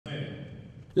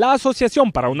La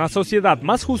Asociación para una Sociedad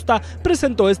Más Justa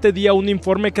presentó este día un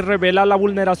informe que revela la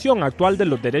vulneración actual de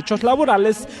los derechos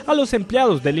laborales a los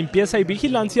empleados de limpieza y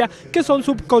vigilancia que son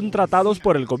subcontratados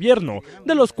por el gobierno,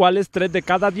 de los cuales 3 de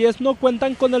cada 10 no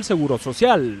cuentan con el Seguro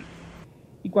Social.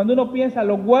 Y cuando uno piensa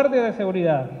los guardias de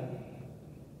seguridad,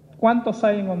 ¿cuántos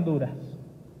hay en Honduras?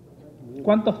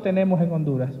 ¿Cuántos tenemos en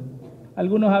Honduras?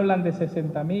 Algunos hablan de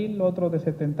 60.000, otros de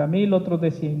 70.000, otros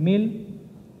de 100.000.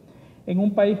 En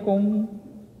un país con un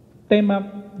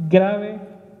tema grave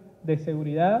de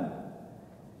seguridad,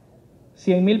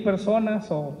 100.000 personas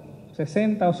o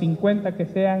 60 o 50 que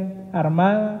sean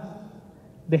armadas,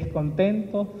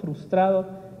 descontentos, frustrados.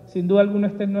 Sin duda alguna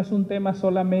este no es un tema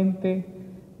solamente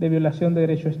de violación de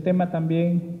derechos, es tema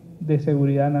también de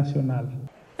seguridad nacional.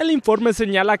 El informe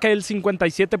señala que el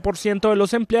 57% de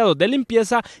los empleados de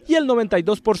limpieza y el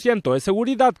 92% de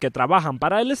seguridad que trabajan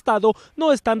para el Estado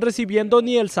no están recibiendo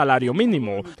ni el salario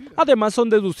mínimo. Además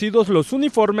son deducidos los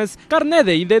uniformes, carnet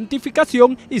de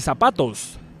identificación y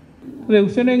zapatos.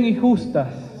 Reducciones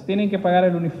injustas, tienen que pagar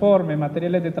el uniforme,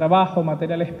 materiales de trabajo,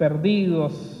 materiales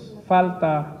perdidos,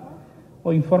 falta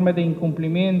o informes de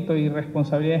incumplimiento y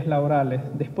responsabilidades laborales.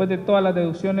 Después de todas las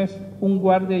deducciones, un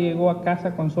guardia llegó a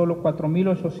casa con solo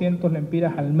 4.800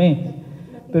 lempiras al mes,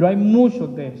 pero hay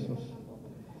muchos de esos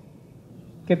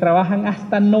que trabajan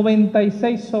hasta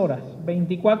 96 horas,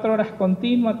 24 horas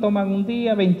continuas, toman un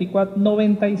día,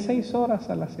 96 horas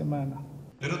a la semana.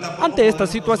 Ante esta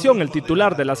situación, el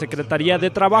titular de la Secretaría de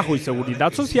Trabajo y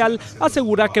Seguridad Social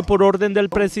asegura que por orden del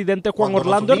presidente Juan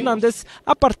Orlando Hernández,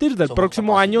 a partir del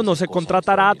próximo año no se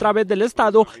contratará a través del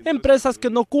Estado empresas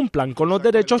que no cumplan con los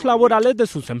derechos laborales de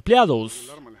sus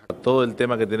empleados. Todo el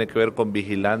tema que tiene que ver con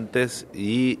vigilantes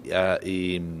y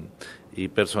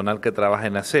personal que trabaja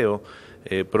en aseo,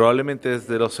 probablemente es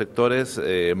de los sectores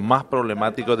más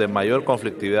problemáticos, de mayor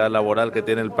conflictividad laboral que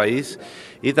tiene el país,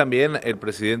 y también el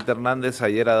presidente Hernández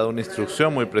ayer ha dado una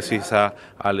instrucción muy precisa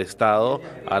al Estado,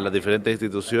 a las diferentes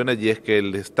instituciones, y es que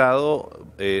el Estado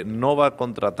no va a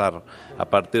contratar a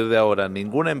partir de ahora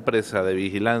ninguna empresa de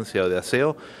vigilancia o de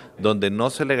aseo donde no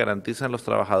se le garantizan a los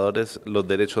trabajadores los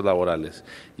derechos laborales.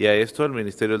 Y a esto el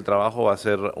Ministerio del Trabajo va a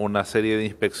hacer una serie de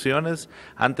inspecciones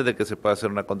antes de que se pueda hacer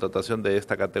una contratación de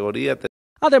esta categoría.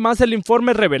 Además, el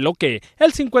informe reveló que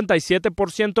el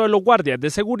 57% de los guardias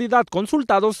de seguridad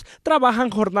consultados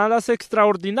trabajan jornadas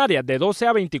extraordinarias de 12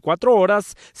 a 24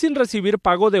 horas sin recibir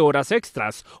pago de horas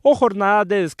extras o jornadas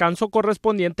de descanso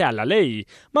correspondiente a la ley.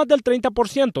 Más del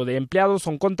 30% de empleados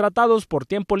son contratados por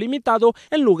tiempo limitado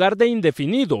en lugar de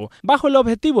indefinido, bajo el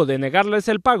objetivo de negarles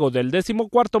el pago del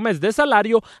 14º mes de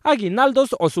salario,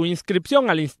 aguinaldos o su inscripción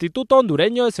al Instituto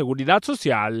Hondureño de Seguridad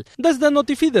Social. Desde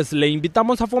Notifides le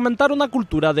invitamos a fomentar una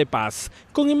cultura de paz.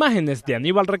 Con imágenes de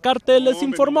Aníbal Recarte les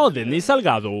informó Denis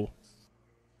Salgado.